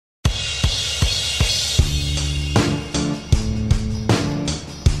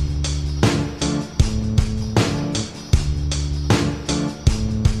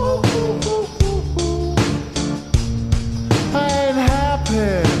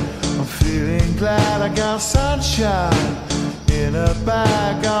glad I got sunshine in a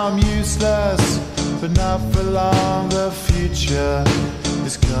bag. I'm useless, but not for long. The future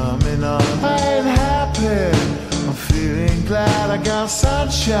is coming on. I ain't happy, I'm feeling glad I got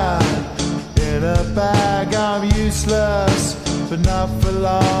sunshine in a bag. I'm useless, but not for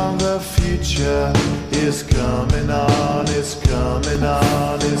long. The future is coming on. It's coming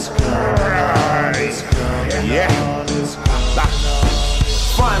on. It's coming on. It's coming on. It's coming on.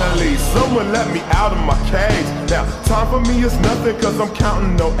 Finally, someone let me out of my cage. Now, time for me is nothing cause I'm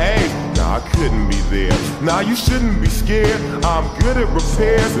counting no age. Nah, I couldn't be there. Nah, you shouldn't be scared. I'm good at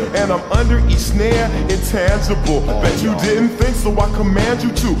repairs and I'm under each snare. Intangible, bet you didn't think, so I command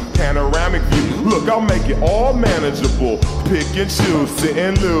you to. Panoramic view, look, I'll make it all manageable. Pick and choose, sit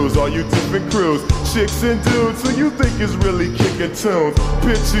and lose, all you different crews. Chicks and dudes, who you think is really kicking tunes.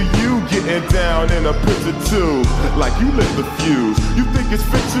 Picture you getting down in a picture tube, like you lit the fuse. You think it's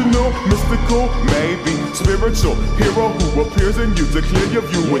fictional, mystical, maybe spiritual. Hero who appears in you to clear your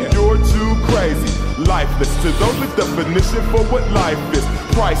view when you're too crazy. Lifeless to those, the definition for what life is.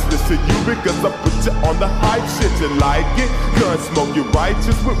 Priceless to you because I put you on the hype shit. You like it? Gun smoke, you're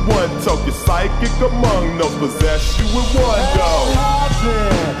righteous with one toke. You're psychic among those, possess you with one go.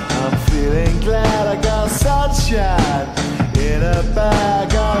 I'm feeling glad I got sunshine in a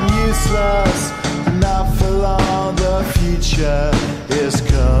bag. I'm useless, not for long. The future is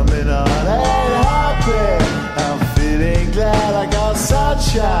coming on. Ain't happy, I'm feeling glad I got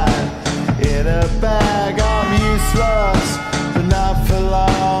sunshine in a bag. I'm useless, but not for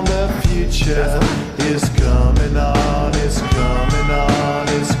long. The future is coming on. It's coming on.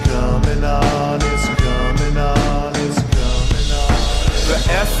 It's coming on. It's coming on. It's coming on. The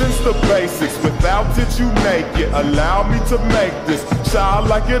essence, the basics, without it you make it. Allow me to make this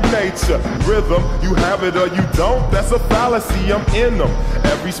childlike in nature. Rhythm, you have it or you don't, that's a fallacy, I'm in them.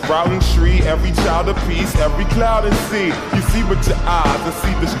 Every sprouting tree, every child of peace, every cloud and sea. You see with your eyes and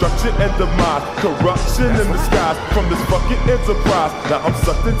see destruction and demise. Corruption in the skies from this fucking enterprise. Now I'm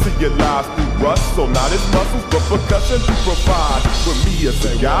sucked into your lies through rust, so not as muscles but percussion to provide with me as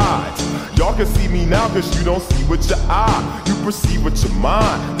a guide. Y'all can see me now cause you don't see with your eye. You perceive with your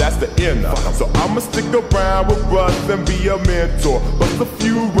mind, that's the inner. So I'ma stick around with Russ and be a mentor. Bust a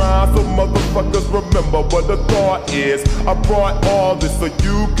few rhymes so motherfuckers remember what the thought is. I brought all this so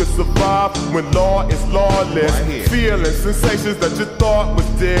you can survive when law is lawless. Feeling sensations that you thought was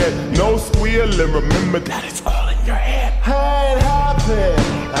dead. No squealing, remember that it's all in your head. I ain't happy,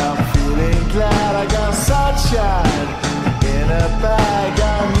 I'm feeling glad I got sunshine in a bag.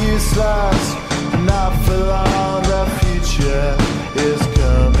 I'm useless, not for long. The future is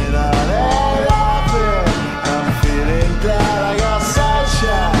coming on. Ain't happy, I'm feeling glad I got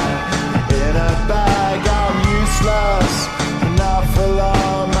sunshine in a bag. I'm useless, not for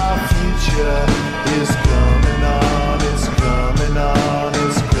long. My future is coming on. It's coming on.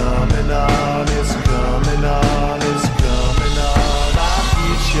 It's coming on. It's coming on. It's coming on. My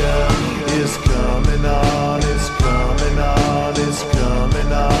future is coming on. It's coming on. It's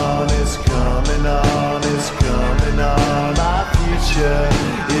coming on. It's coming on. It's coming on. My future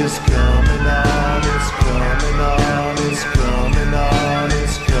is coming on. It's coming on. It's coming on.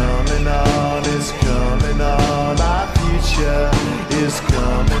 It's coming on. It's coming on. My future is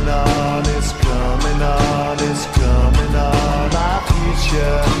coming on.